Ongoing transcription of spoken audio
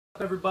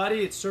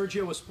Everybody, it's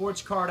Sergio with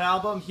Sports Card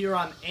Album. Here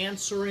I'm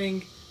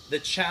answering the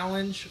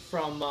challenge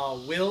from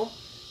Will,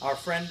 our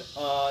friend,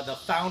 the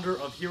founder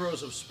of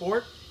Heroes of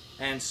Sport.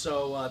 And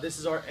so this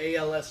is our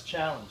ALS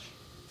challenge.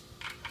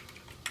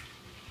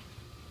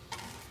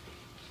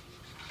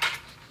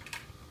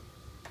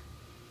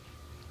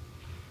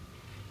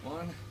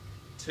 One,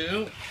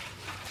 two.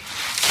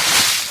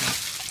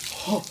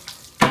 Oh.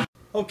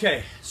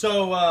 Okay,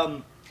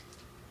 so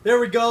there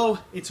we go.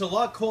 It's a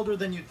lot colder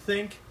than you'd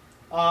think.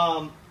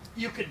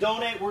 You could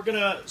donate.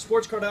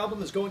 Sports Card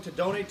Album is going to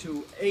donate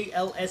to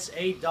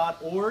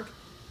alsa.org.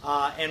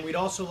 And we'd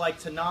also like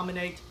to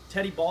nominate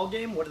Teddy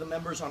Ballgame, one of the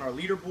members on our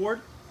leaderboard,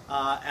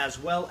 as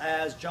well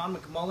as John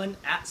McMullen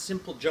at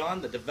Simple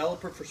John, the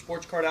developer for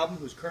Sports Card Album,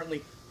 who's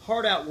currently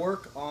hard at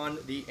work on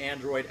the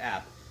Android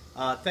app.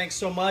 Thanks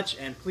so much,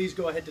 and please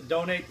go ahead to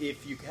donate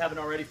if you haven't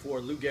already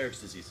for Lou Gehrig's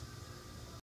disease.